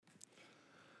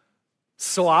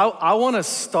So I want to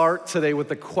start today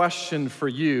with a question for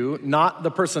you, not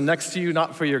the person next to you,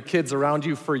 not for your kids around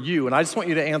you, for you. And I just want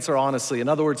you to answer honestly. In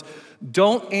other words,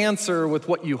 don't answer with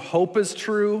what you hope is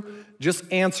true,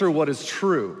 just answer what is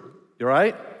true. You all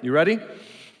right? You ready?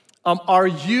 Are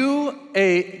you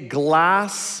a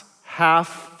glass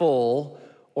half full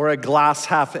or a glass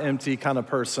half empty kind of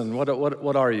person?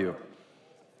 What are you?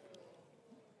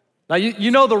 Now,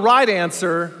 you know the right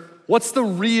answer. What's the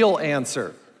real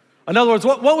answer? In other words,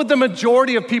 what would the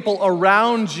majority of people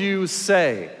around you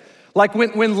say? Like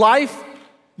when life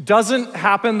doesn't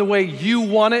happen the way you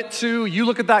want it to, you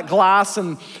look at that glass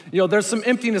and there's some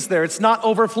emptiness there. It's not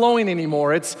overflowing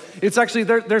anymore. It's actually,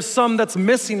 there's some that's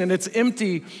missing and it's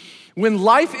empty. When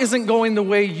life isn't going the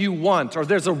way you want, or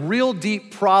there's a real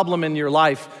deep problem in your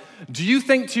life, do you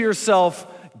think to yourself,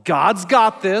 God's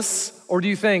got this? Or do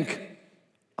you think,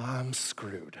 I'm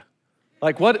screwed?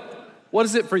 Like what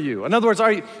is it for you? In other words,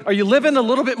 are you living a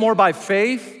little bit more by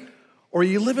faith or are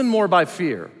you living more by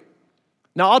fear?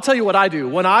 Now, I'll tell you what I do.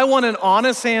 When I want an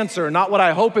honest answer, not what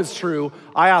I hope is true,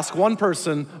 I ask one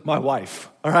person, my wife,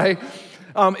 all right?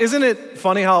 Isn't it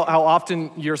funny how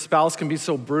often your spouse can be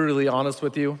so brutally honest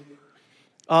with you?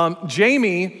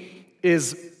 Jamie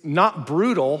is not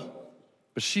brutal,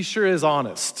 but she sure is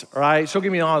honest, all right? She'll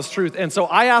give me an honest truth. And so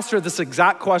I asked her this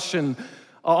exact question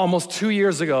almost 2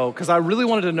 years ago because I really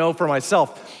wanted to know for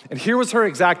myself. And here was her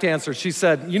exact answer. She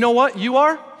said, you know what you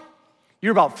are?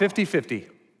 You're about 50-50.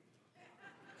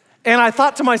 And I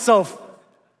thought to myself,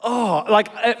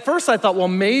 at first I thought, well,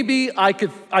 maybe I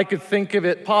could think of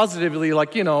it positively,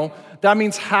 that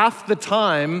means half the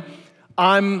time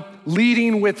I'm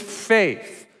leading with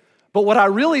faith. But what I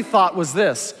really thought was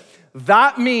this,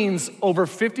 that means over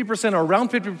 50% or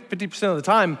around 50% of the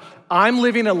time, I'm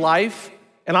living a life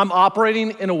and I'm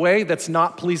operating in a way that's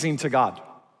not pleasing to God.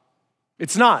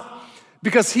 It's not.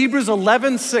 Because Hebrews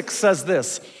 11:6 says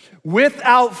this,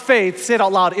 without faith, say it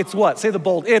out loud, it's what? Say the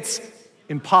bold, it's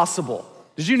impossible.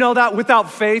 Did you know that?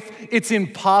 Without faith, it's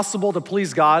impossible to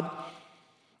please God.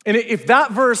 And if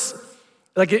that verse,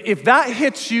 if that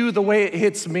hits you the way it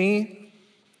hits me,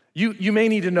 you may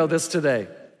need to know this today.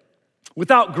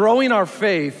 Without growing our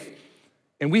faith,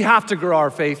 and we have to grow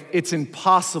our faith, it's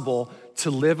impossible to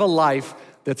live a life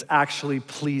that's actually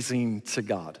pleasing to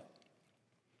God.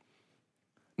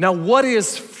 Now, what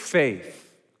is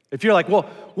faith? If you're like, well,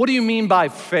 what do you mean by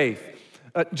faith?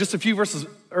 Just a few verses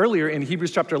earlier in Hebrews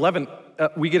chapter 11,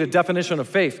 we get a definition of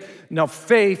faith. Now,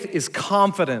 faith is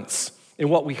confidence in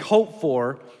what we hope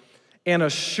for and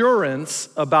assurance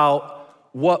about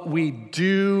what we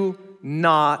do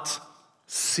not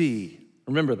see.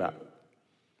 Remember that.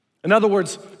 In other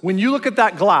words, when you look at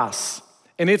that glass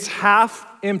and it's half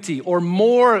empty or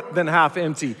more than half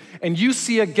empty, and you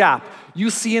see a gap, you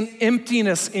see an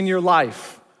emptiness in your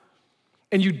life,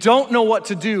 and you don't know what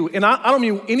to do, and I don't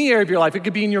mean any area of your life, it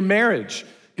could be in your marriage,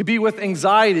 it could be with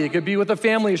anxiety, it could be with a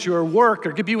family issue or work,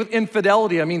 or it could be with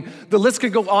infidelity. I mean, the list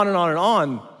could go on and on and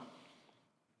on.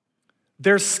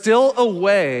 There's still a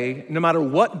way, no matter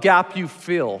what gap you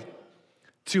feel,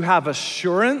 to have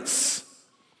assurance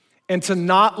and to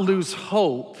not lose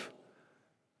hope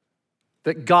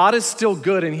that God is still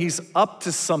good and he's up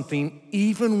to something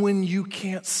even when you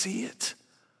can't see it.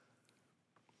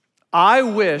 I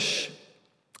wish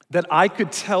that I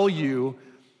could tell you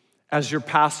as your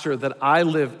pastor that I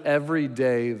live every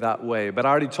day that way. But I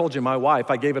already told you, my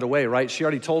wife, I gave it away, right? She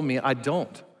already told me I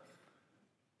don't.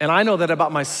 And I know that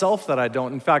about myself that I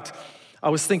don't. In fact, I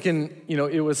was thinking,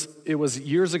 it was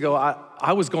years ago,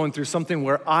 I was going through something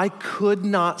where I could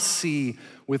not see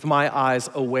with my eyes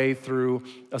a way through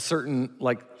a certain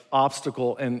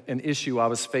obstacle and issue I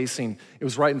was facing. It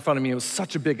was right in front of me. It was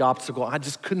such a big obstacle. I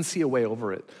just couldn't see a way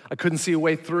over it. I couldn't see a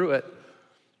way through it.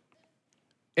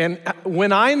 And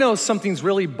when I know something's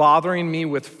really bothering me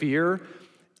with fear,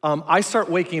 I start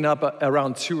waking up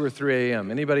around 2 or 3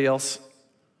 a.m. Anybody else?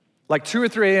 Like 2 or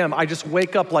 3 a.m., I just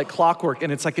wake up like clockwork,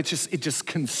 and it's like it just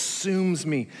consumes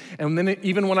me. And then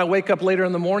even when I wake up later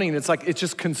in the morning, it's like it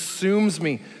just consumes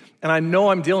me. And I know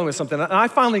I'm dealing with something. And I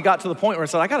finally got to the point where I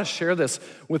said, I gotta share this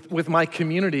with my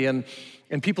community and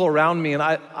people around me. And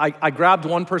I grabbed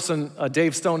one person,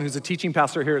 Dave Stone, who's a teaching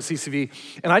pastor here at CCV,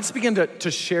 and I just began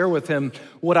to share with him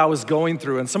what I was going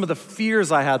through and some of the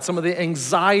fears I had, some of the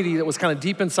anxiety that was kind of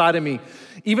deep inside of me,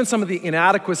 even some of the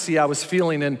inadequacy I was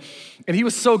feeling. And he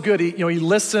was so good. He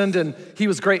listened and he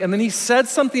was great. And then he said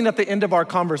something at the end of our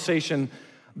conversation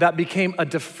that became a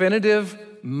definitive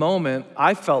moment,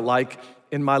 I felt like,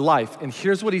 in my life. And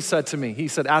here's what he said to me. He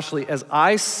said, Ashley, as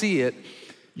I see it,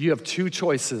 you have two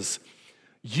choices.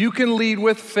 You can lead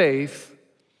with faith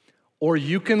or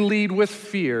you can lead with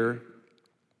fear.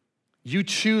 You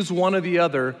choose one or the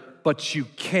other, but you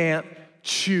can't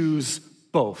choose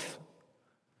both.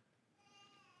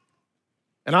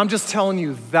 And I'm just telling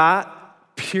you, that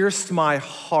pierced my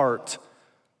heart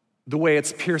the way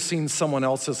it's piercing someone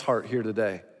else's heart here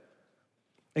today.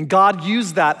 And God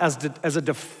used that as a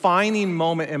defining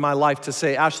moment in my life to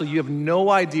say, Ashley, you have no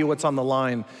idea what's on the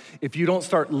line if you don't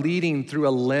start leading through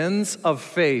a lens of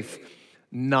faith,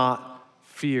 not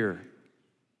fear.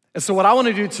 And so what I want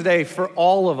to do today for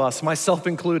all of us, myself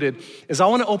included, is I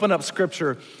want to open up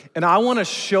scripture and I want to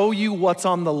show you what's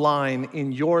on the line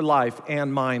in your life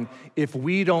and mine if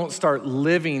we don't start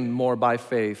living more by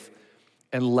faith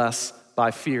and less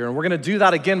by fear. And we're going to do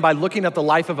that again by looking at the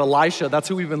life of Elisha. That's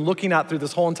who we've been looking at through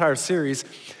this whole entire series.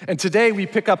 And today we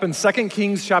pick up in 2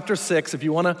 Kings chapter 6, if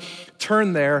you want to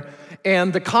turn there.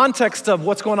 And the context of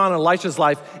what's going on in Elisha's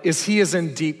life is he is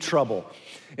in deep trouble.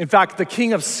 In fact, the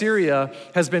king of Syria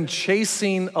has been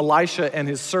chasing Elisha and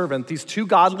his servant, these two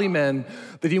godly men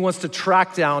that he wants to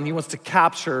track down, he wants to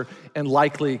capture and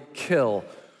likely kill.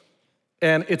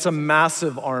 And it's a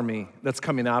massive army that's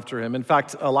coming after him. In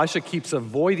fact, Elisha keeps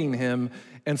avoiding him.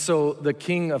 And so the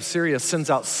king of Syria sends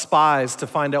out spies to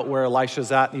find out where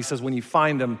Elisha's at. And he says, when you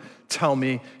find him, tell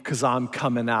me, because I'm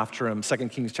coming after him. 2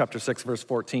 Kings chapter 6, verse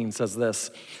 14 says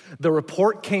this. The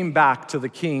report came back to the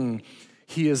king,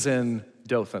 he is in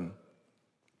Dothan.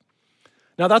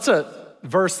 Now that's a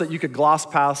verse that you could gloss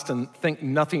past and think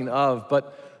nothing of,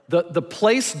 but the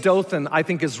place Dothan, I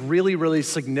think, is really, really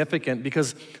significant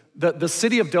because the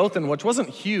city of Dothan, which wasn't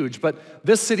huge, but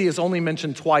this city is only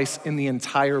mentioned twice in the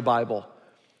entire Bible.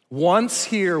 Once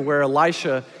here where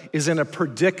Elisha is in a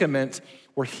predicament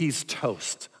where he's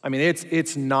toast. I mean,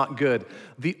 it's not good.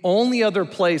 The only other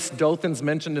place Dothan's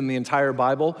mentioned in the entire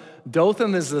Bible,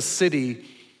 Dothan is the city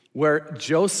where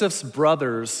Joseph's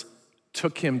brothers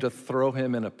took him to throw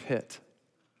him in a pit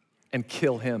and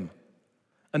kill him.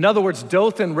 In other words,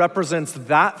 Dothan represents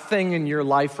that thing in your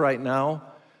life right now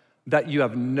that you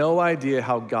have no idea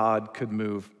how God could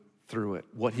move through it,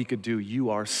 what he could do. You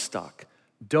are stuck.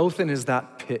 Dothan is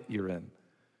that pit you're in.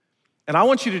 And I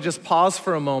want you to just pause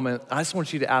for a moment. I just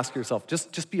want you to ask yourself,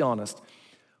 just be honest.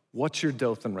 What's your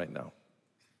Dothan right now?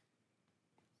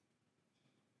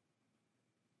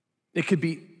 It could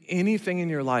be anything in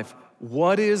your life.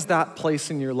 What is that place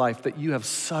in your life that you have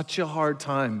such a hard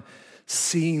time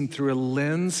seeing through a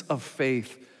lens of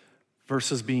faith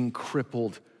versus being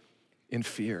crippled in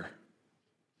fear?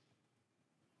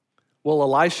 Well,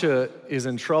 Elisha is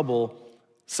in trouble,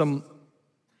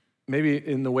 maybe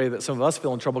in the way that some of us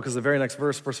feel in trouble, because the very next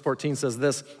verse 14 says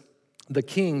this, the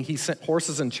king, he sent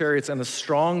horses and chariots and a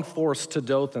strong force to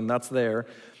Dothan, that's there,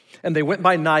 and they went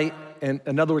by night, and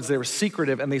in other words, they were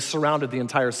secretive, and they surrounded the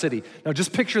entire city. Now,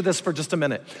 just picture this for just a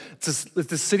minute. It's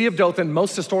the city of Dothan.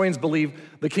 Most historians believe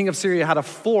the king of Syria had a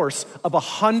force of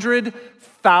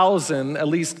 100,000, at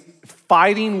least,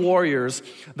 fighting warriors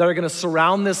that are going to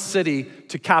surround this city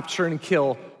to capture and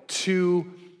kill 2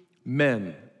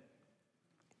 men.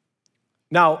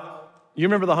 Now, you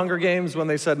remember the Hunger Games when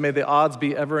they said, may the odds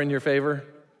be ever in your favor?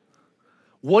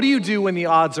 What do you do when the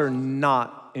odds are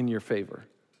not in your favor?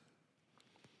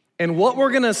 And what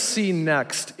we're gonna see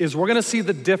next is we're gonna see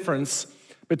the difference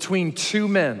between 2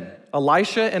 men,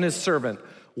 Elisha and his servant.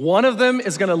 One of them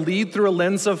is gonna lead through a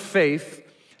lens of faith,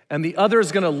 and the other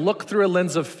is gonna look through a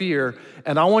lens of fear.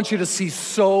 And I want you to see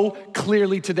so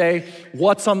clearly today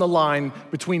what's on the line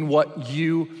between what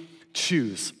you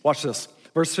choose. Watch this.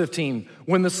 Verse 15,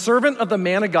 when the servant of the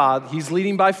man of God, he's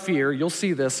leading by fear, you'll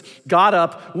see this, got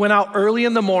up, went out early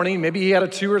in the morning, maybe he had a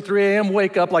 2 or 3 a.m.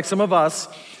 wake up like some of us,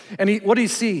 and what did he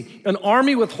see? An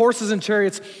army with horses and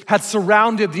chariots had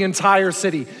surrounded the entire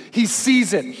city. He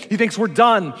sees it, he thinks we're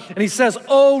done, and he says,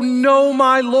 oh no,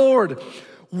 my Lord,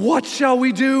 what shall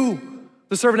we do?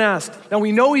 The servant asked. Now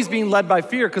we know he's being led by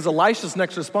fear because Elisha's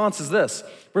next response is this,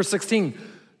 verse 16,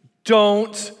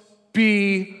 don't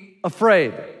be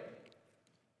afraid.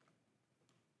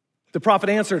 The prophet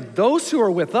answered, those who are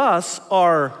with us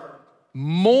are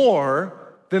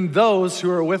more than those who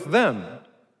are with them.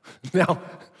 Now,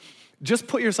 just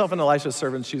put yourself in Elisha's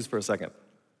servant's shoes for a second.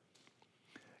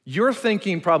 You're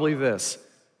thinking probably this,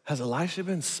 has Elisha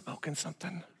been smoking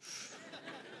something?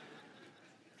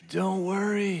 Don't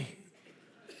worry.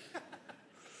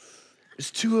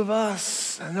 There's 2 of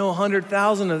us. I know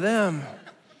 100,000 of them.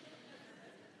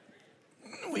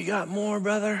 We got more,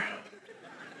 brother.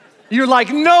 You're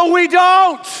like, no, we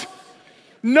don't.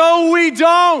 No, we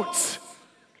don't.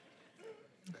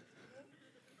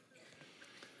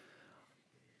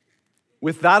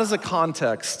 With that as a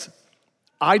context,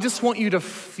 I just want you to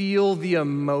feel the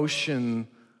emotion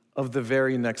of the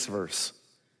very next verse.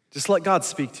 Just let God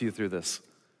speak to you through this.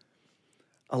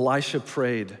 Elisha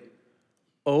prayed,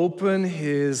 open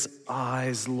his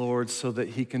eyes, Lord, so that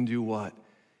he can do what?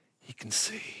 He can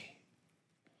see.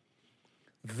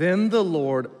 Then the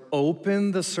Lord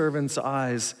opened the servant's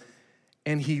eyes,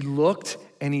 and he looked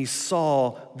and he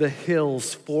saw the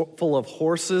hills full of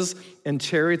horses and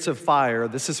chariots of fire.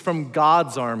 This is from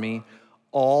God's army,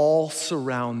 all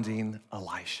surrounding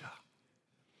Elisha.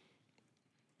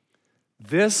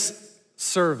 This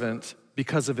servant,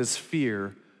 because of his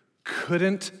fear,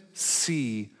 couldn't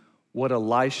see what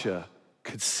Elisha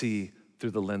could see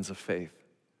through the lens of faith.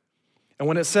 And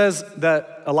when it says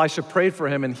that Elisha prayed for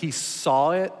him and he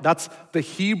saw it, that's the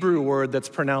Hebrew word that's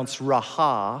pronounced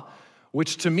raha,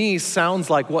 which to me sounds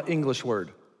like what English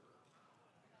word?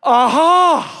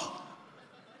 Aha!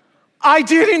 I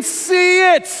didn't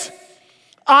see it.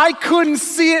 I couldn't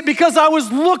see it because I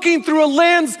was looking through a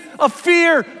lens of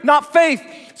fear, not faith.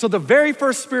 So the very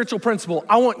first spiritual principle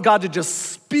I want God to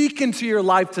just speak into your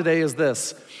life today is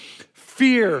this.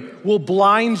 Fear will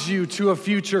blind you to a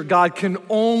future God can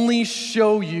only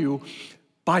show you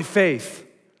by faith.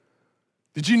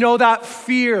 Did you know that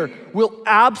fear will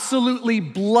absolutely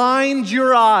blind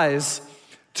your eyes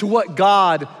to what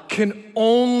God can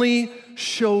only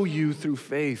show you through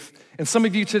faith? And some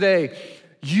of you today,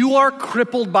 you are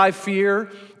crippled by fear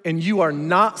and you are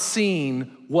not seeing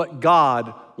what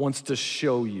God wants to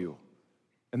show you.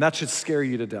 And that should scare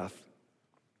you to death.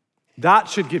 That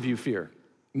should give you fear,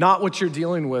 not what you're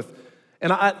dealing with.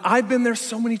 And I've been there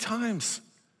so many times.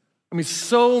 I mean,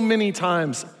 so many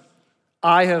times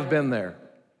I have been there.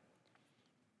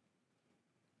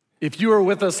 If you were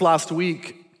with us last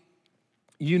week,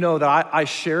 you know that I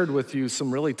shared with you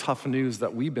some really tough news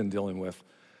that we've been dealing with.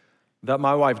 That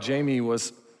my wife, Jamie,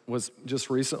 was just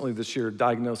recently this year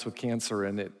diagnosed with cancer,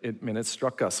 and it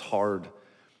struck us hard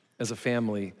as a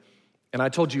family. And I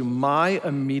told you my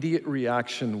immediate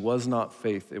reaction was not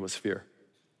faith, it was fear.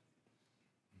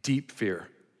 Deep fear.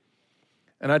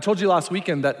 And I told you last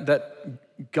weekend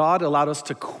that God allowed us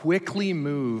to quickly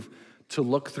move to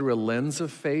look through a lens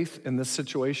of faith in this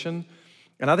situation.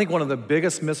 And I think one of the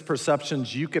biggest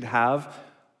misperceptions you could have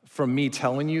from me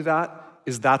telling you that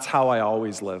is that's how I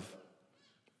always live.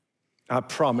 I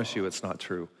promise you it's not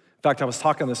true. In fact, I was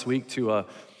talking this week to a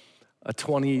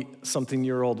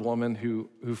 20-something-year-old woman who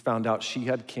found out she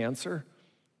had cancer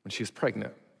when she was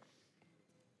pregnant.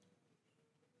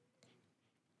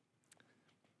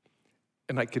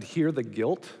 And I could hear the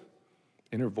guilt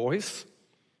in her voice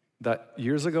that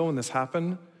years ago when this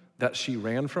happened, that she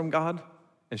ran from God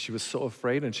and she was so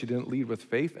afraid and she didn't lead with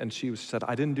faith. And she said,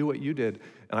 I didn't do what you did.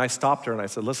 And I stopped her and I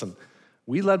said, listen,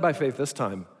 we led by faith this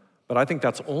time, but I think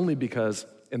that's only because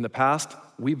in the past,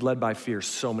 we've led by fear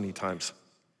so many times.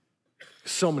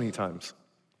 So many times.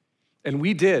 And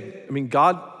we did. I mean,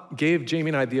 God gave Jamie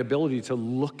and I the ability to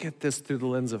look at this through the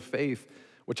lens of faith,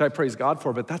 which I praise God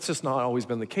for, but that's just not always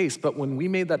been the case. But when we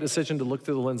made that decision to look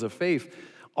through the lens of faith,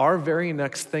 our very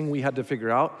next thing we had to figure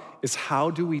out is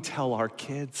how do we tell our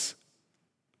kids?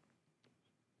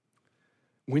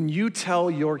 When you tell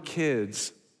your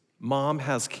kids, mom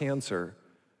has cancer,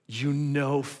 you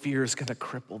know fear is gonna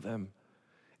cripple them.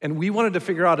 And we wanted to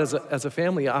figure out as a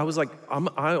family, I was like,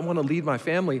 I wanna lead my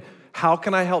family. How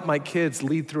can I help my kids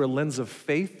lead through a lens of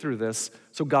faith through this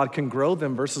so God can grow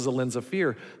them versus a lens of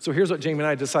fear? So here's what Jamie and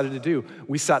I decided to do.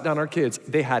 We sat down our kids.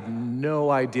 They had no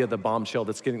idea the bombshell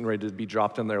that's getting ready to be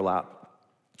dropped in their lap.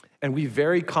 And we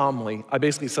very calmly, I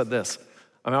basically said this.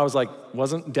 I mean, I was like,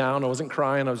 wasn't down, I wasn't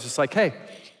crying. I was just like, hey,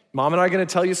 mom and I are gonna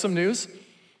tell you some news.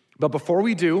 But before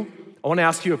we do, I wanna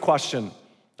ask you a question.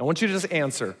 I want you to just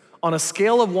answer. On a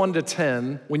scale of 1 to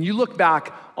 10, when you look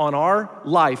back on our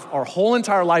life, our whole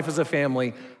entire life as a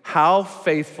family, how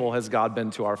faithful has God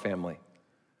been to our family?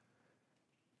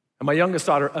 And my youngest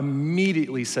daughter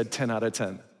immediately said 10 out of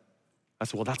 10. I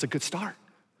said, well, that's a good start.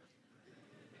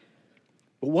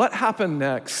 But what happened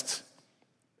next?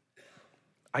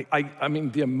 I mean,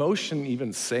 the emotion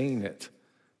even saying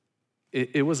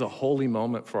it was a holy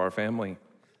moment for our family.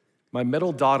 My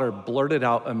middle daughter blurted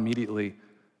out immediately,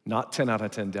 not 10 out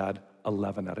of 10, Dad,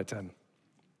 11 out of 10.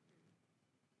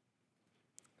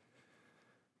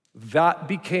 That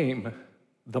became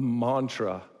the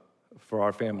mantra for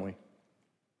our family.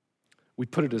 We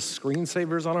put it as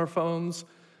screensavers on our phones.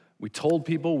 We told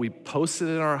people, we posted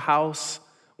it in our house.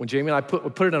 When Jamie and I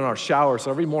put it in our shower,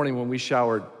 so every morning when we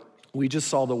showered, we just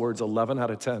saw the words 11 out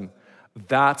of 10.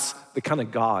 That's the kind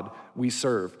of God we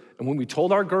serve. And when we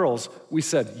told our girls, we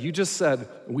said, you just said,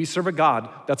 we serve a God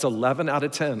that's 11 out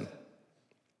of 10.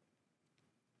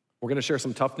 We're gonna share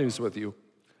some tough news with you,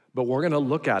 but we're gonna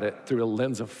look at it through a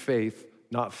lens of faith,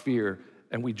 not fear,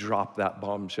 and we dropped that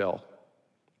bombshell.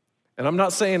 And I'm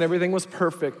not saying everything was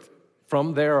perfect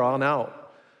from there on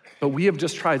out, but we have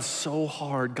just tried so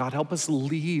hard. God, help us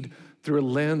lead through a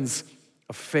lens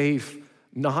of faith,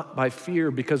 not by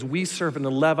fear, because we serve an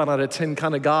 11 out of 10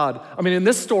 kind of God. I mean, in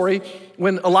this story,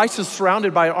 when Elisha's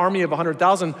surrounded by an army of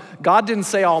 100,000, God didn't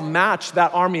say, I'll match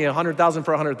that army 100,000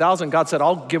 for 100,000. God said,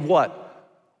 I'll give what?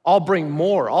 I'll bring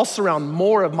more. I'll surround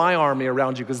more of my army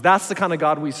around you, because that's the kind of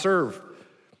God we serve.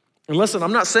 And listen,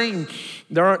 I'm not saying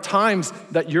there aren't times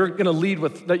that you're gonna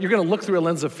that you're gonna look through a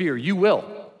lens of fear. You will.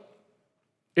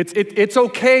 It's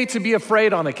okay to be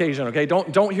afraid on occasion, okay?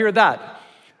 Don't hear that.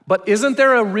 But isn't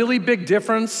there a really big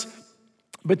difference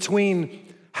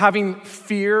between having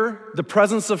fear, the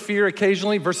presence of fear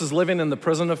occasionally, versus living in the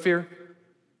prison of fear?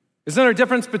 Isn't there a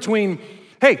difference between,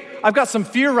 hey, I've got some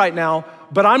fear right now,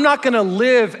 but I'm not gonna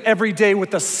live every day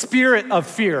with the spirit of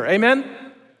fear, amen?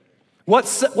 What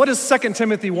does 2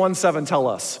 Timothy 1:7 tell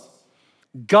us?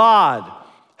 God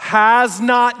has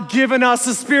not given us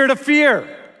a spirit of fear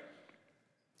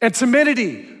and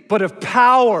timidity, but of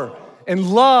power and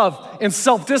love and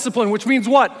self-discipline, which means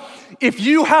what? If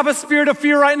you have a spirit of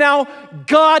fear right now,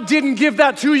 God didn't give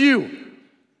that to you.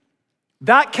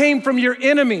 That came from your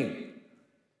enemy.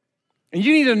 And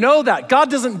you need to know that. God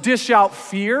doesn't dish out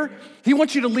fear. He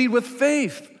wants you to lead with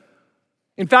faith.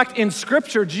 In fact, in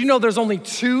Scripture, do you know there's only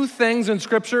 2 things in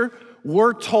Scripture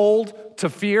we're told to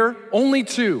fear? Only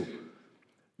 2.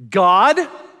 God,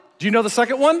 do you know the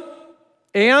second one?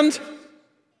 And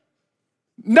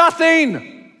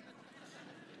nothing.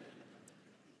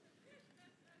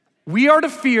 We are to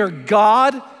fear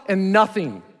God and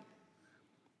nothing.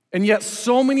 And yet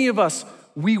so many of us,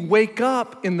 we wake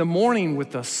up in the morning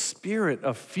with a spirit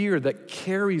of fear that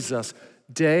carries us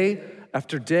day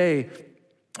after day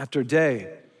after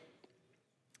day.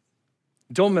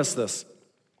 Don't miss this.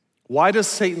 Why does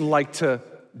Satan like to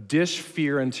dish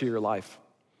fear into your life?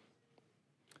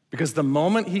 Because the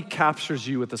moment he captures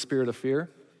you with the spirit of fear,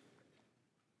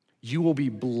 you will be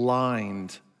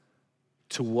blind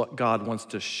to what God wants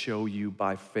to show you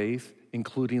by faith,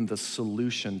 including the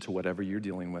solution to whatever you're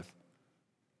dealing with.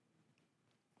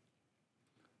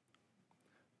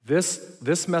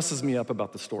 This messes me up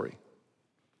about the story.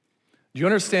 Do you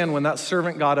understand when that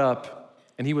servant got up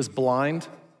and he was blind,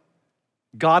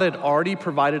 God had already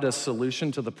provided a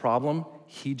solution to the problem,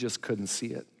 he just couldn't see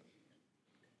it.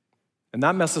 And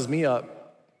that messes me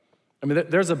up. I mean,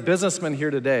 there's a businessman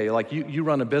here today, like you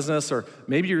run a business, or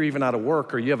maybe you're even out of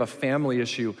work, or you have a family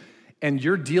issue, and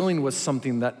you're dealing with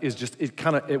something that is just,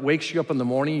 it wakes you up in the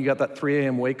morning, you got that 3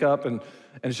 a.m. wake up, and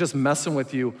it's just messing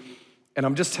with you. And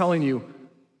I'm just telling you,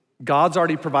 God's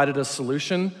already provided a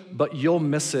solution, but you'll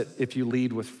miss it if you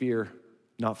lead with fear,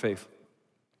 not faith.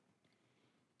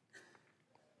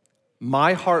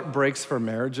 My heart breaks for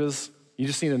marriages. You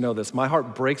just need to know this. My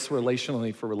heart breaks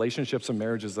relationally for relationships and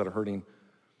marriages that are hurting.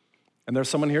 And there's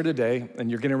someone here today, and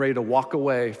you're getting ready to walk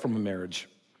away from a marriage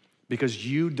because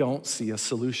you don't see a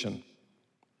solution.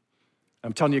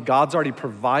 I'm telling you, God's already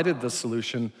provided the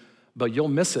solution, but you'll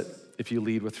miss it if you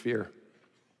lead with fear.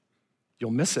 You'll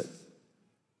miss it.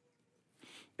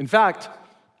 In fact,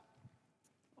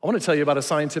 I want to tell you about a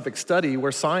scientific study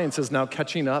where science is now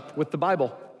catching up with the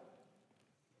Bible.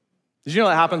 Did you know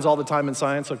that happens all the time in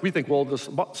science? Like we think, well, the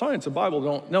science and Bible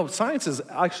don't. No, science is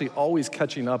actually always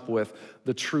catching up with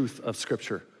the truth of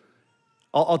Scripture.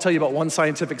 I'll tell you about one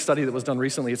scientific study that was done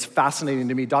recently. It's fascinating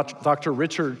to me. Dr.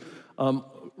 Richard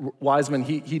Wiseman,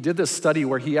 he did this study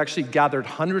where he actually gathered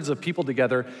hundreds of people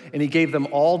together and he gave them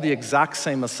all the exact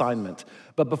same assignment.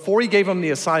 But before he gave them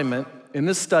the assignment, in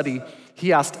this study,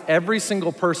 he asked every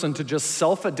single person to just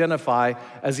self-identify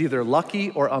as either lucky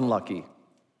or unlucky.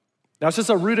 Now, it's just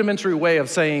a rudimentary way of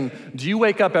saying, do you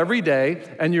wake up every day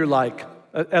and you're like,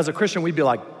 as a Christian, we'd be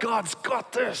like, God's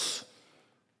got this.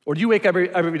 Or do you wake up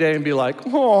every day and be like,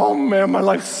 oh man, my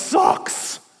life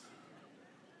sucks.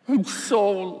 I'm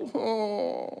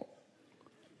so,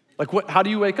 Like, how do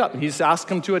you wake up? And he just asked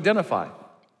them to identify.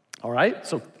 All right?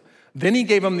 So then he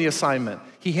gave them the assignment.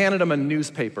 He handed them a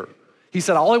newspaper. He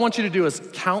said, all I want you to do is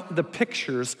count the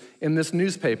pictures in this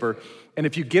newspaper, and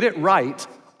if you get it right,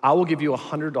 I will give you a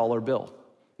 $100 bill.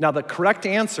 Now, the correct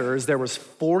answer is there was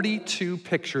 42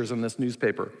 pictures in this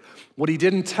newspaper. What he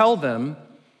didn't tell them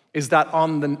is that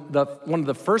on one of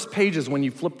the first pages when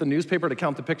you flip the newspaper to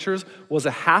count the pictures was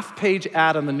a half-page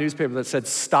ad on the newspaper that said,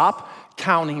 stop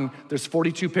counting, there's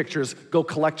 42 pictures, go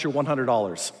collect your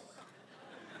 $100.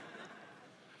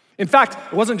 In fact,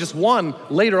 it wasn't just one.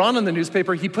 Later on in the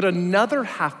newspaper, he put another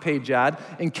half-page ad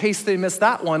in case they missed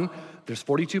that one. There's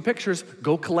 42 pictures,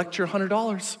 go collect your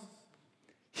 $100.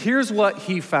 Here's what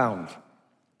he found.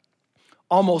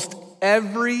 Almost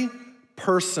every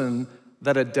person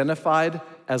that identified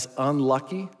as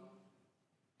unlucky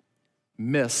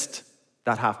missed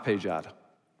that half-page ad.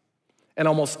 And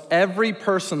almost every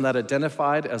person that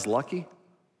identified as lucky,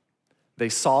 they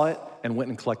saw it and went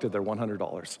and collected their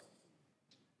 $100.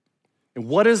 And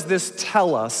what does this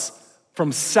tell us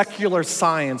from secular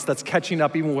science that's catching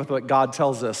up even with what God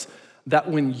tells us? That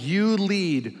when you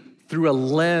lead through a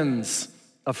lens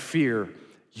of fear,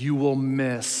 you will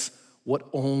miss what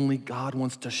only God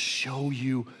wants to show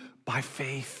you by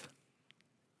faith.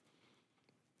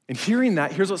 And hearing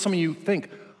that, here's what some of you think,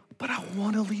 but I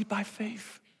want to lead by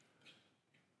faith.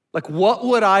 Like, what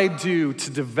would I do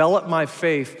to develop my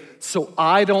faith so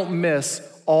I don't miss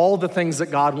all the things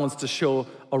that God wants to show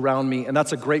around me? And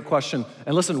that's a great question.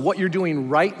 And listen, what you're doing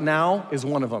right now is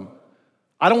one of them.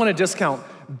 I don't want to discount.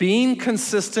 Being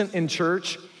consistent in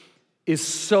church is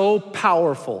so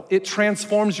powerful. It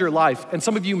transforms your life. And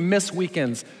some of you miss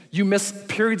weekends. You miss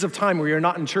periods of time where you're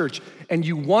not in church. And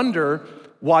you wonder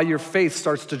why your faith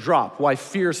starts to drop, why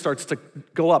fear starts to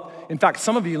go up. In fact,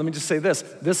 some of you, let me just say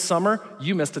this summer,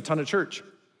 you missed a ton of church.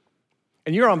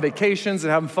 And you're on vacations and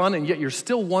having fun, and yet you're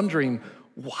still wondering,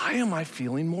 why am I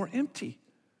feeling more empty?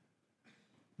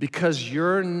 Because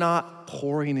you're not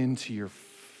pouring into your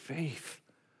faith.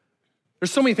 There's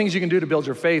so many things you can do to build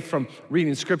your faith, from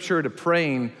reading scripture to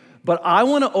praying, but I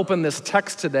want to open this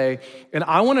text today, and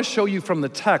I want to show you from the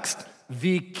text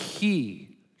the key.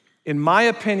 In my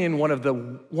opinion, one of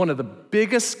the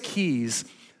biggest keys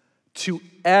to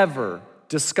ever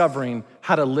discovering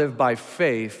how to live by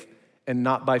faith and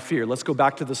not by fear. Let's go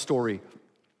back to the story.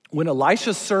 When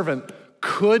Elisha's servant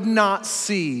could not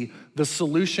see the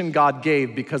solution God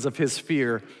gave because of his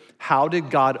fear, how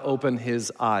did God open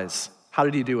his eyes? How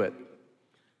did he do it?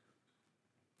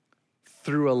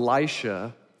 Through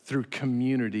Elisha, through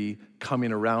community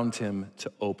coming around him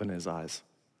to open his eyes.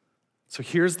 So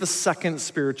here's the second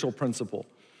spiritual principle.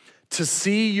 To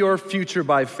see your future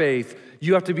by faith,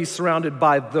 you have to be surrounded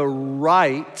by the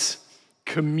right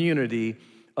community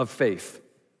of faith.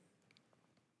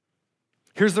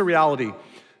 Here's the reality.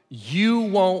 You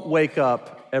won't wake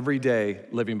up every day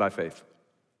living by faith.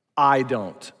 I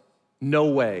don't. No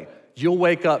way. You'll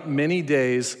wake up many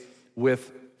days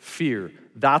with fear.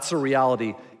 That's a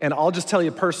reality. And I'll just tell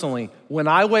you personally, when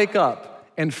I wake up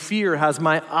and fear has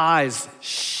my eyes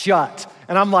shut,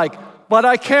 and I'm like, but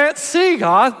I can't see,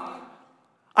 God.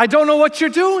 I don't know what you're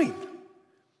doing.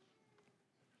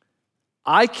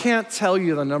 I can't tell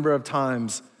you the number of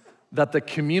times that the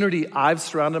community I've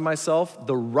surrounded myself,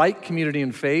 the right community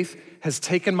in faith, has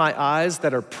taken my eyes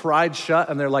that are pried shut,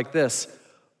 and they're like this: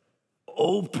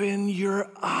 open your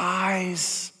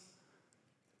eyes.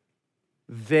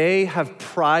 They have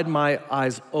pried my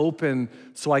eyes open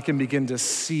so I can begin to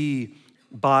see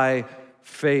by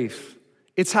faith.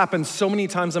 It's happened so many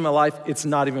times in my life, it's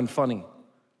not even funny.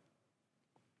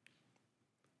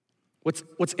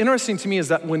 What's interesting to me is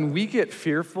that when we get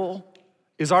fearful,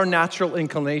 is our natural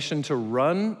inclination to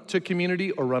run to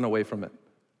community or run away from it?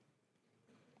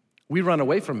 We run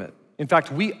away from it. In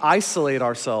fact, we isolate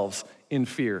ourselves in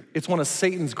fear. It's one of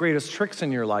Satan's greatest tricks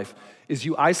in your life, is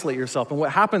you isolate yourself. And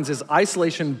what happens is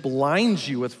isolation blinds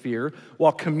you with fear,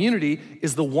 while community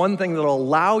is the one thing that'll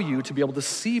allow you to be able to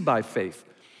see by faith.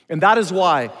 And that is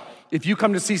why, if you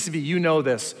come to CCV, you know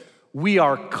this, we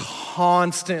are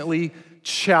constantly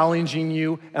challenging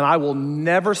you, and I will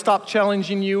never stop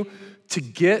challenging you to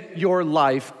get your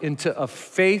life into a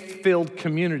faith-filled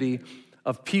community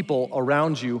of people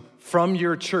around you from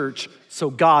your church so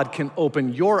God can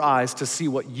open your eyes to see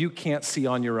what you can't see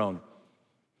on your own.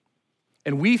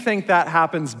 And we think that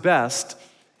happens best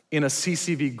in a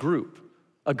CCV group,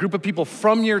 a group of people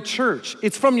from your church.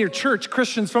 It's from your church,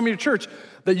 Christians from your church,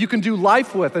 that you can do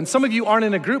life with. And some of you aren't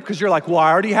in a group because you're like, well,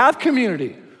 I already have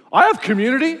community. I have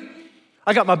community.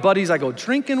 I got my buddies I go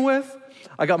drinking with.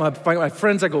 I got my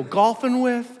friends I go golfing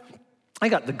with. I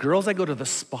got the girls I go to the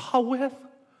spa with.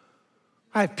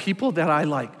 I have people that I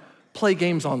like play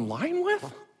games online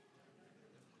with.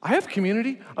 I have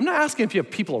community. I'm not asking if you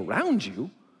have people around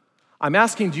you. I'm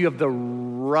asking, do you have the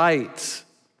right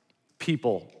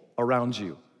people around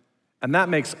you? And that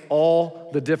makes all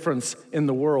the difference in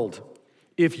the world.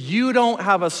 If you don't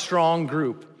have a strong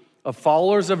group of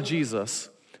followers of Jesus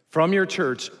from your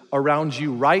church around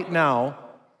you right now,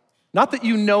 not that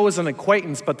you know as an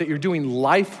acquaintance, but that you're doing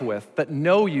life with, that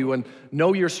know you and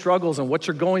know your struggles and what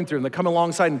you're going through, and that come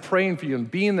alongside and praying for you and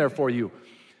being there for you,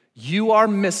 you are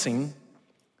missing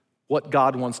what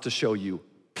God wants to show you,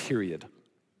 period.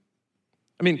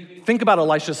 I mean, think about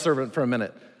Elisha's servant for a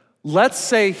minute. Let's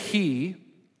say he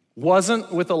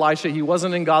wasn't with Elisha, he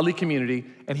wasn't in godly community,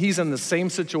 and he's in the same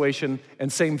situation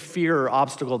and same fear or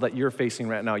obstacle that you're facing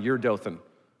right now. You're Dothan.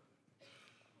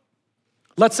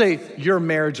 Let's say your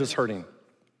marriage is hurting.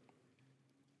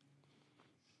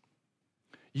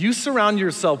 You surround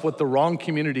yourself with the wrong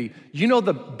community. You know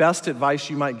the best advice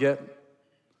you might get?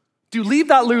 Dude, leave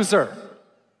that loser.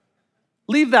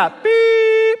 Leave that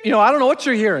beep. I don't know what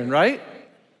you're hearing, right?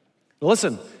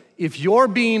 Listen, if you're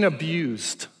being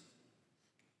abused,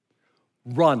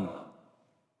 run.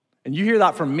 And you hear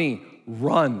that from me,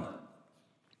 run.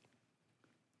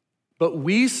 But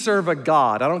we serve a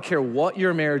God, I don't care what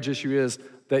your marriage issue is,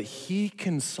 that he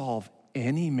can solve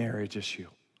any marriage issue.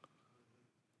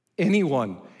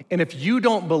 Anyone. And if you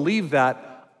don't believe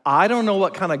that, I don't know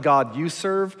what kind of God you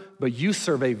serve, but you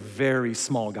serve a very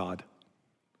small God.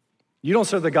 You don't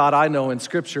serve the God I know in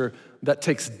Scripture that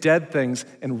takes dead things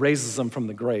and raises them from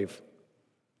the grave.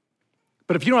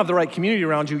 But if you don't have the right community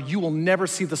around you, you will never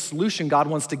see the solution God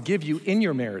wants to give you in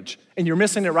your marriage. And you're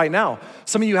missing it right now.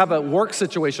 Some of you have a work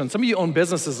situation. Some of you own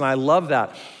businesses, and I love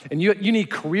that. And you need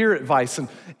career advice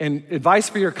and advice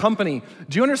for your company.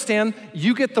 Do you understand?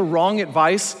 You get the wrong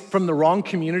advice from the wrong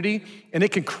community, and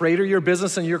it can crater your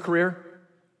business and your career.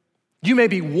 You may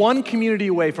be one community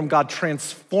away from God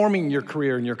transforming your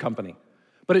career and your company.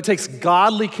 But it takes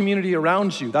godly community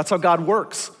around you. That's how God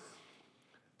works.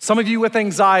 Some of you with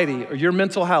anxiety or your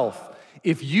mental health,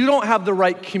 if you don't have the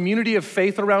right community of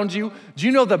faith around you, do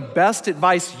you know the best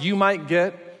advice you might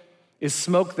get is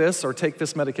smoke this or take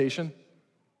this medication?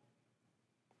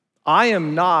 I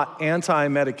am not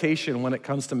anti-medication when it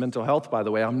comes to mental health, by the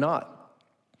way. I'm not.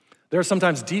 There are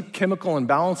sometimes deep chemical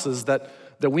imbalances that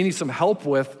we need some help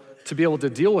with to be able to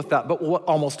deal with that. But what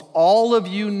almost all of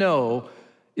you know,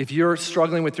 if you're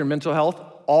struggling with your mental health,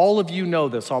 all of you know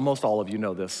this, almost all of you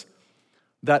know this,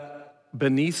 that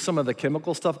beneath some of the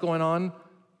chemical stuff going on,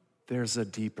 there's a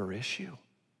deeper issue.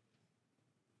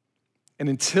 And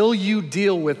until you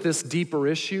deal with this deeper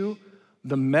issue,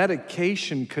 the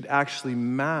medication could actually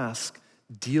mask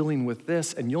dealing with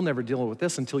this, and you'll never deal with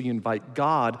this until you invite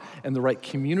God and the right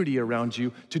community around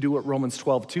you to do what Romans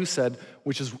 12:2 said,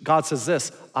 which is, God says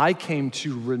this, I came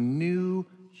to renew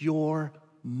your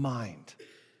mind.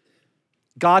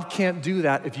 God can't do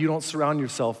that if you don't surround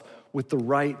yourself with the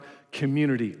right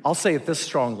community. I'll say it this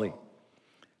strongly.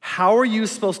 How are you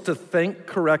supposed to think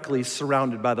correctly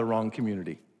surrounded by the wrong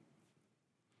community?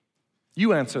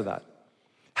 You answer that.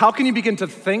 How can you begin to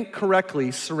think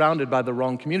correctly surrounded by the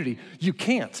wrong community? You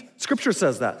can't. Scripture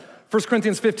says that. 1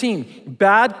 Corinthians 15,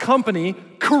 bad company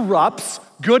corrupts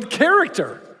good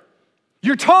character.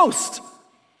 You're toast.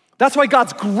 That's why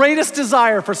God's greatest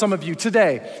desire for some of you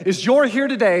today is you're here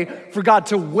today for God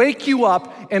to wake you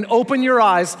up and open your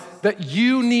eyes that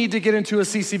you need to get into a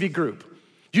CCV group.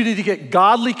 You need to get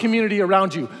godly community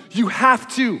around you. You have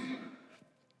to.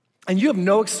 And you have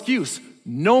no excuse.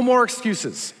 No more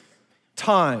excuses.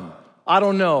 Time. I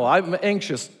don't know. I'm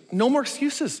anxious. No more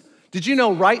excuses. Did you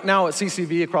know right now at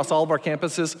CCV across all of our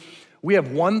campuses, we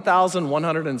have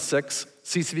 1,106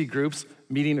 CCV groups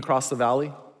meeting across the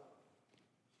valley?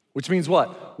 Which means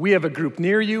what? We have a group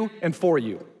near you and for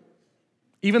you.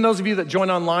 Even those of you that join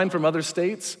online from other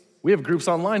states, we have groups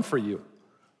online for you.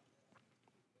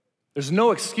 There's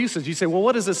no excuses. You say, well,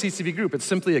 what is a CCV group? It's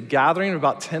simply a gathering of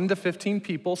about 10 to 15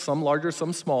 people, some larger,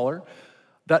 some smaller,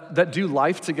 that do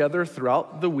life together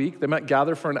throughout the week. They might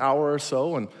gather for an hour or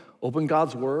so and open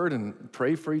God's word and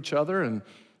pray for each other and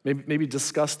maybe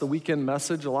discuss the weekend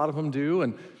message. A lot of them do.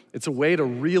 And it's a way to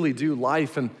really do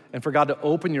life and for God to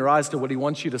open your eyes to what he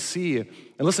wants you to see. And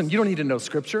listen, you don't need to know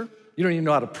scripture. You don't even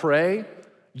know how to pray.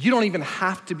 You don't even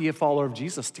have to be a follower of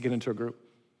Jesus to get into a group.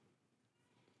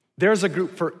 There's a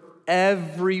group for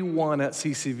everyone at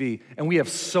CCV, and we have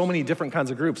so many different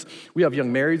kinds of groups. We have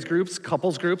young marrieds groups,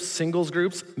 couples groups, singles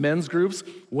groups, men's groups,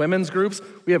 women's groups.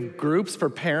 We have groups for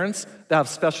parents that have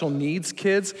special needs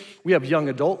kids. We have young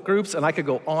adult groups, and I could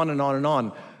go on and on and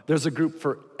on. There's a group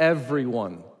for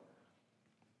everyone.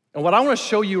 And what I want to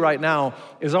show you right now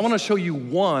is I want to show you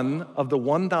one of the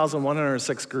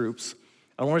 1,106 groups.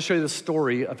 I want to show you the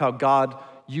story of how God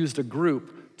used a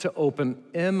group to open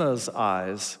Emma's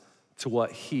eyes to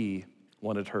what he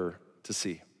wanted her to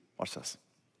see. Watch this.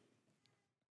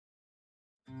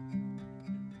 And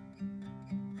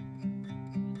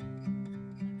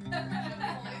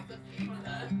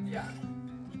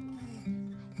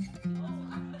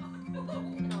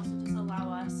also just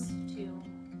allow us to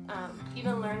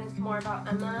even learn more about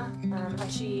Emma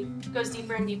as she goes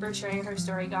deeper and deeper sharing her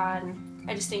story, God. And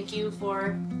I just thank you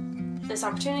for this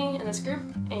opportunity and this group,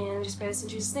 and I just pray this in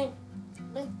Jesus' name.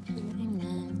 Amen.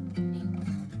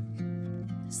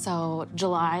 The So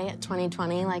July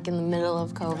 2020, like in the middle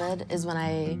of COVID, is when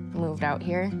I moved out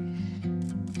here.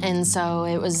 And so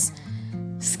it was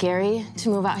scary to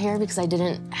move out here because I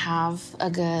didn't have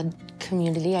a good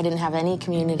community. I didn't have any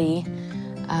community.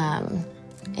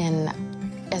 And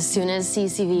as soon as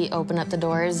CCV opened up the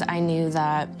doors, I knew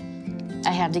that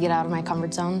I had to get out of my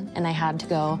comfort zone, and I had to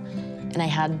go, and I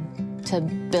had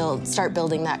to start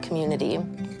building that community.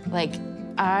 Like,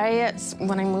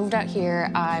 when I moved out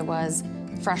here, I was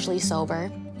freshly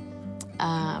sober,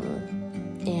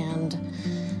 and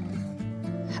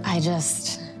I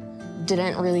just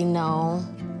didn't really know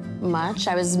much.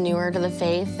 I was newer to the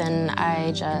faith, and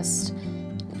I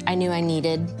knew I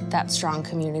needed that strong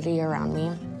community around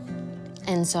me.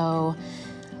 And so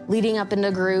leading up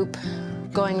into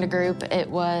going to group, it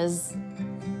was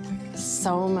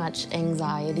so much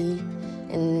anxiety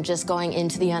and just going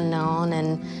into the unknown.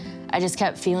 And I just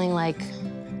kept feeling like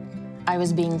I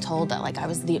was being told that like I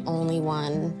was the only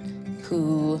one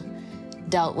who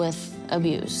dealt with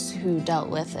abuse, who dealt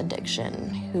with addiction,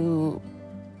 who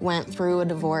went through a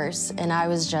divorce, and I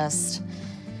was just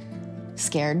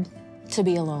scared to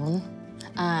be alone.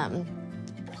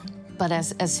 But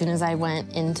as soon as I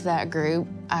went into that group,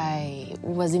 I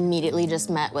was immediately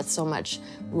just met with so much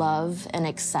love and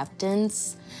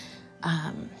acceptance.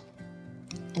 And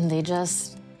they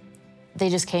just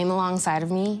came alongside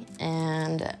of me,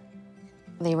 and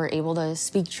they were able to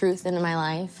speak truth into my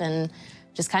life and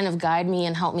just kind of guide me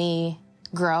and help me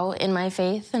grow in my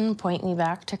faith and point me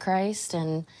back to Christ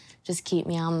and just keep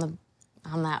me on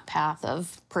that path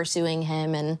of pursuing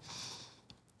Him. And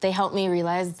they helped me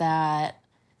realize that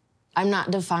I'm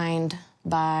not defined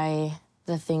by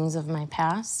the things of my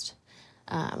past.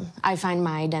 I find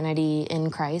my identity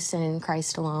in Christ and in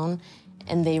Christ alone,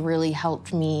 and they really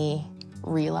helped me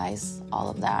realize all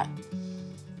of that.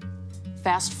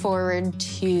 Fast forward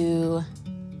to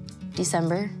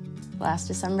last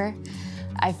December,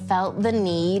 I felt the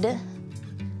need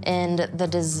and the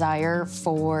desire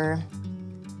for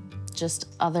just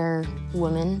other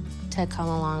women to come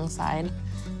alongside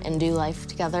and do life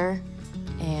together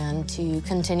and to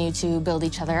continue to build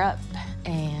each other up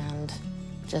and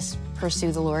just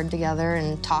pursue the Lord together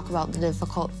and talk about the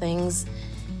difficult things.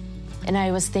 And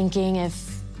I was thinking,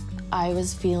 if I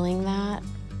was feeling that,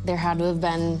 there had to have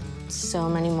been so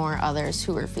many more others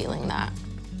who were feeling that.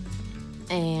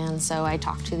 And so I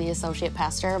talked to the associate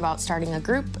pastor about starting a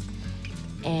group,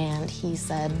 and he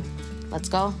said, let's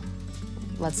go.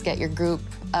 Let's get your group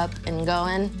up and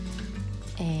going.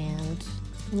 And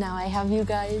now I have you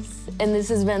guys. And this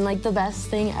has been like the best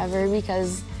thing ever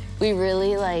because we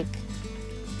really like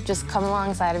just come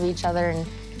alongside of each other and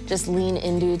just lean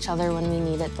into each other when we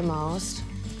need it the most.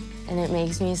 And it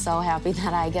makes me so happy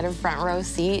that I get a front row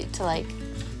seat to like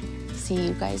see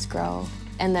you guys grow.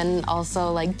 And then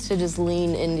also like to just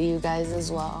lean into you guys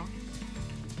as well.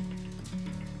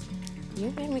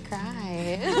 You made me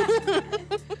cry.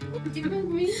 You made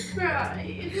me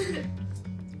cry.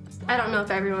 I don't know if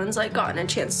everyone's like gotten a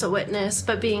chance to witness,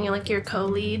 but being like your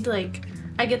co-lead, like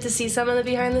I get to see some of the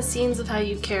behind the scenes of how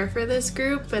you care for this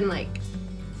group and like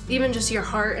even just your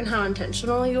heart and how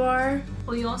intentional you are.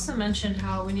 Well, you also mentioned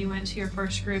how when you went to your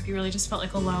first group, you really just felt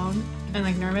like alone and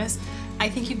like nervous. I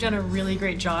think you've done a really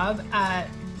great job at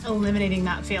eliminating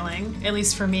that feeling, at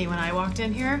least for me when I walked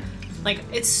in here. Like,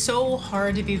 it's so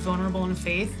hard to be vulnerable in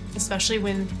faith, especially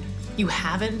when you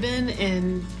haven't been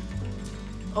in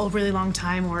a really long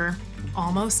time or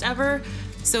almost ever.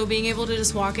 So being able to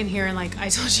just walk in here and like, I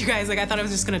told you guys, like I thought I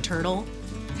was just gonna turtle.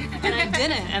 And I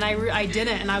didn't, and I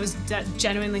didn't, and I was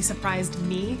genuinely surprised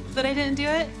that I didn't do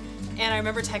it. And I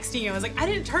remember texting you, I was like, I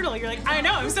didn't turtle. You're like, I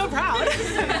know, I'm so proud.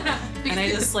 And I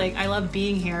just like, I love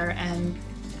being here, and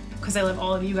because I love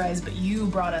all of you guys, but you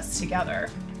brought us together,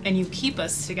 and you keep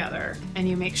us together, and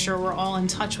you make sure we're all in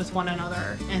touch with one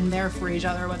another and there for each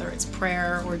other, whether it's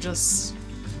prayer or just,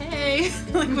 hey,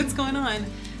 like what's going on?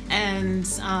 And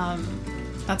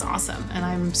that's awesome. And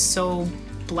I'm so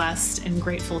blessed and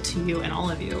grateful to you and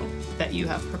all of you that you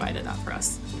have provided that for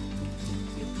us.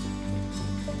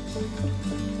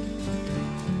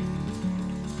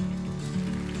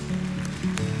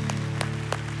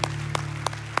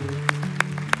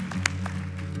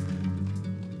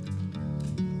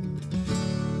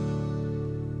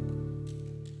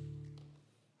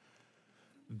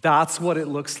 That's what it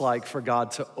looks like for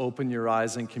God to open your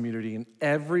eyes in community. And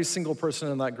every single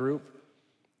person in that group,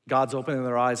 God's opening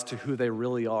their eyes to who they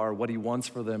really are, what He wants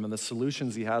for them, and the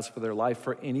solutions He has for their life,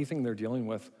 for anything they're dealing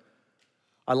with.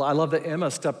 I love that Emma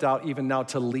stepped out even now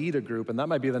to lead a group, and that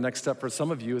might be the next step for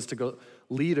some of you is to go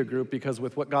lead a group, because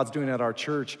with what God's doing at our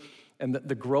church and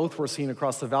the growth we're seeing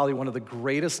across the valley, one of the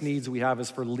greatest needs we have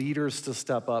is for leaders to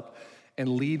step up and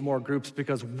lead more groups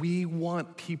because we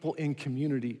want people in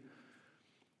community.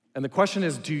 And the question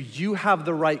is, do you have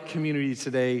the right community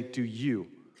today? Do you?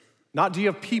 Not do you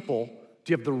have people,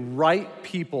 do you have the right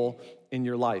people in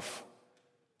your life?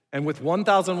 And with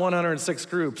 1,106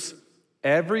 groups,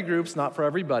 every group's not for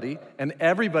everybody, and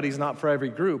everybody's not for every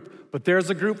group, but there's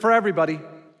a group for everybody,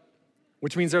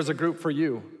 which means there's a group for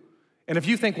you. And if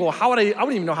you think, well, I wouldn't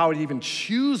even know how I would even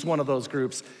choose one of those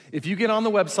groups. If you get on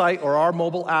the website or our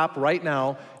mobile app right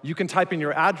now, you can type in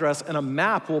your address and a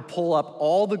map will pull up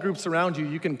all the groups around you.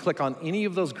 You can click on any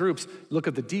of those groups, look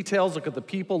at the details, look at the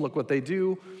people, look what they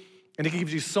do, and it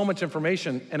gives you so much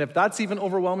information. And if that's even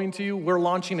overwhelming to you, we're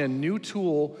launching a new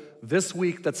tool this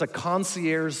week that's a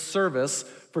concierge service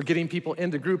for getting people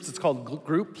into groups. It's called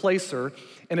Group Placer.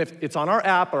 And if it's on our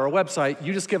app or our website, if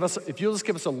you'll just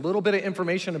give us a little bit of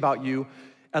information about you,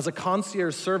 as a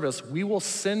concierge service, we will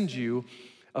send you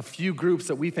a few groups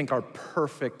that we think are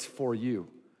perfect for you.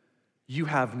 You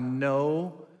have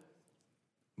no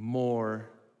more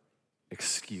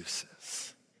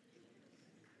excuses.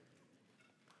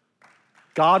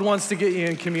 God wants to get you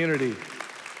in community.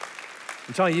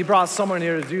 I'm telling you, he brought someone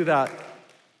here to do that.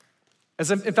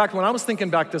 In fact, when I was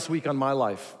thinking back this week on my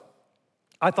life,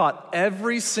 I thought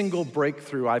every single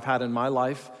breakthrough I've had in my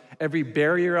life, every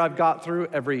barrier I've got through,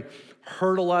 every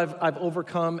hurdle I've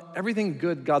overcome, everything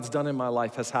good God's done in my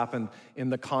life has happened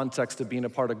in the context of being a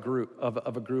part of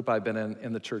a group I've been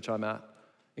in the church I'm at,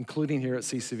 including here at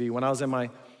CCV. When I was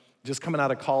just coming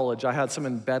out of college, I had some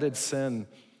embedded sin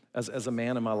as a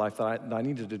man in my life that I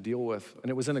needed to deal with.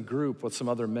 And it was in a group with some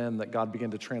other men that God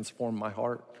began to transform my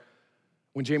heart.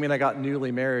 When Jamie and I got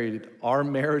newly married, our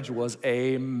marriage was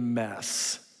a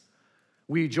mess.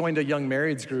 We joined a young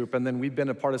marrieds group, and then we've been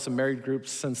a part of some married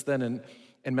groups since then.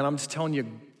 And man, I'm just telling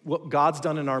you, what God's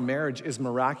done in our marriage is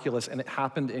miraculous, and it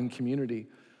happened in community.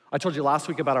 I told you last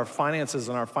week about our finances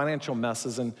and our financial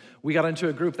messes, and we got into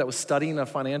a group that was studying a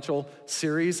financial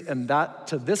series, and that,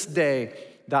 to this day,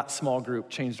 that small group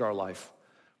changed our life.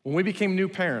 When we became new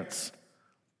parents,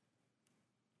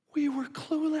 we were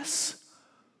clueless.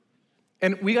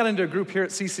 And we got into a group here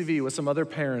at CCV with some other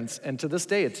parents, and to this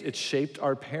day, it's shaped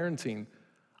our parenting.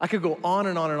 I could go on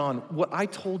and on and on. What I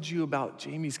told you about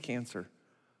Jamie's cancer,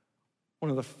 one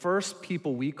of the first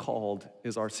people we called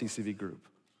is our CCV group.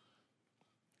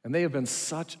 And they have been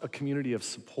such a community of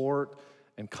support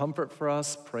and comfort for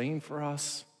us, praying for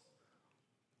us.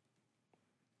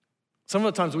 Some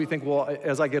of the times we think, well,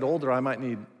 as I get older, I might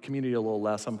need community a little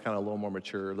less. I'm kind of a little more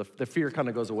mature. The fear kind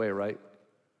of goes away, right?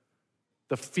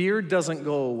 The fear doesn't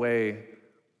go away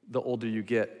the older you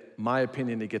get. My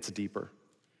opinion, it gets deeper.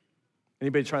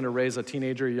 Anybody trying to raise a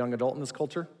teenager or a young adult in this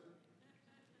culture?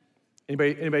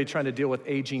 Anybody trying to deal with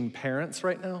aging parents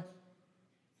right now?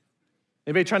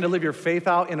 Anybody trying to live your faith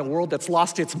out in a world that's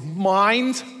lost its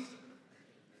mind?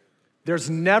 There's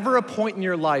never a point in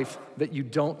your life that you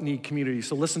don't need community.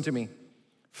 So listen to me.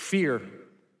 Fear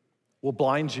will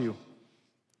blind you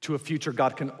to a future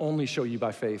God can only show you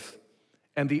by faith.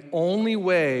 And the only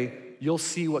way you'll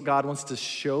see what God wants to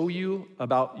show you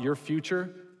about your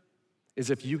future is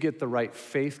if you get the right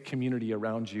faith community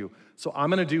around you. So I'm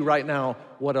gonna do right now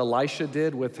what Elisha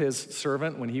did with his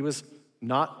servant when he was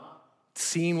not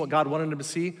seeing what God wanted him to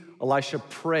see. Elisha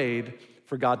prayed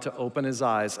for God to open his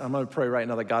eyes. I'm gonna pray right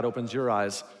now that God opens your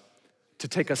eyes to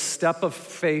take a step of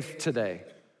faith today,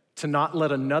 to not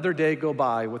let another day go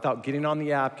by without getting on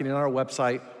the app, getting on our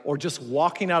website, or just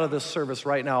walking out of this service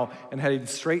right now and heading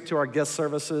straight to our guest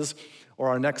services or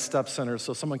our Next Step Center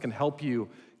so someone can help you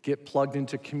get plugged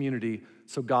into community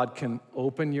so God can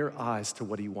open your eyes to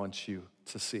what he wants you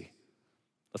to see.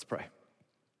 Let's pray.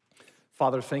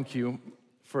 Father, thank you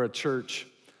for a church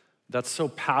that's so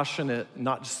passionate,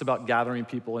 not just about gathering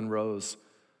people in rows,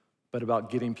 but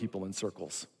about getting people in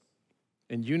circles.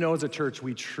 And you know, as a church,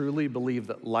 we truly believe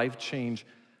that life change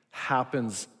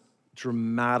happens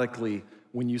dramatically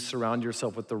when you surround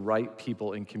yourself with the right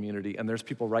people in community. And there's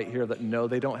people right here that know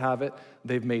they don't have it.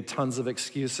 They've made tons of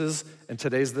excuses. And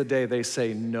today's the day they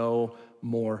say no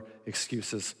more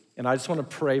excuses. And I just want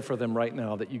to pray for them right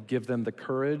now that you give them the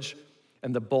courage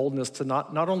and the boldness to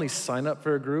not only sign up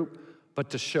for a group,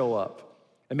 but to show up.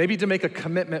 And maybe to make a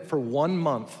commitment for 1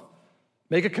 month.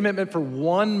 Make a commitment for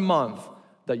 1 month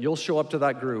that you'll show up to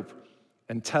that group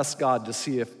and test God to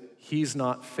see if he's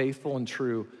not faithful and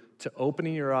true to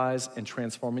opening your eyes and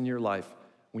transforming your life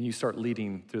when you start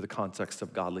leading through the context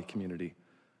of godly community.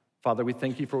 Father, we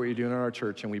thank you for what you're doing in our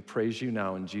church, and we praise you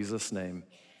now in Jesus' name.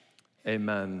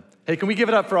 Amen. Hey, can we give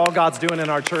it up for all God's doing in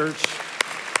our church?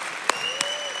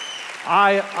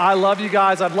 I love you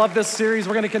guys. I've loved this series.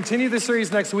 We're going to continue this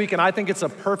series next week, and I think it's a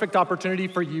perfect opportunity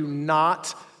for you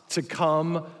not to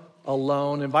come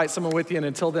alone. Invite someone with you, and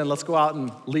until then, let's go out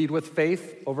and lead with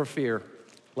faith over fear.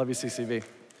 Love you, CCV.